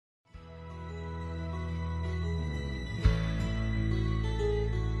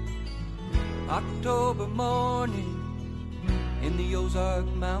October morning in the Ozark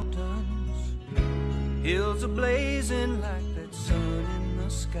Mountains, hills are blazing like that sun in the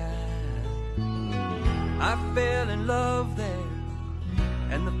sky. I fell in love there,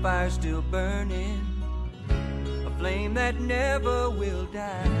 and the fire's still burning, a flame that never will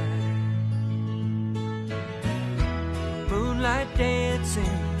die. Moonlight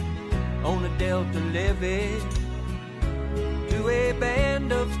dancing on a delta levee to a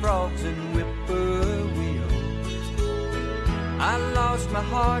band of frogs and whippoorwills. I lost my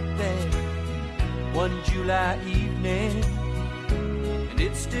heart there one July evening, and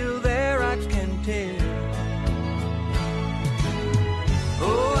it's still there, I can tell.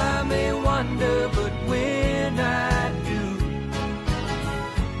 Oh, I may wander, but when I do,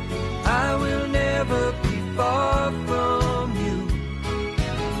 I will never be far from you.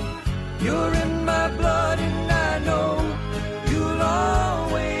 You're in my blood, and I know you'll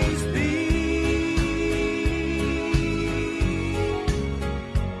always be.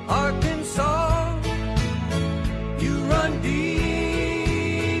 Arkansas, you run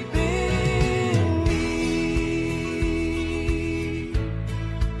deep in me.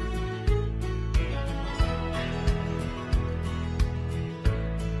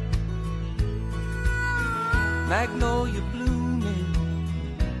 Magnolia blooming,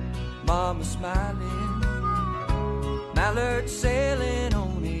 mama smiling, mallard sailing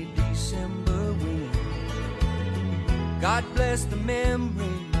on a December wind. God bless the memories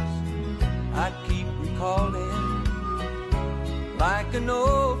I'd keep recalling, like an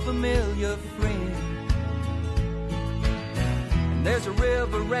old familiar friend. And there's a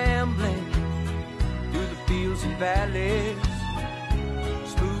river rambling through the fields and valleys,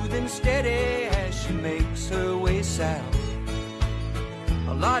 smooth and steady as she makes her way south.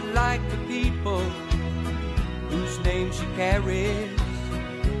 A lot like the people whose name she carries.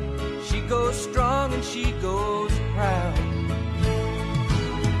 She goes strong and she goes proud.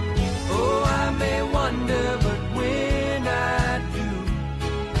 Oh, I may wander,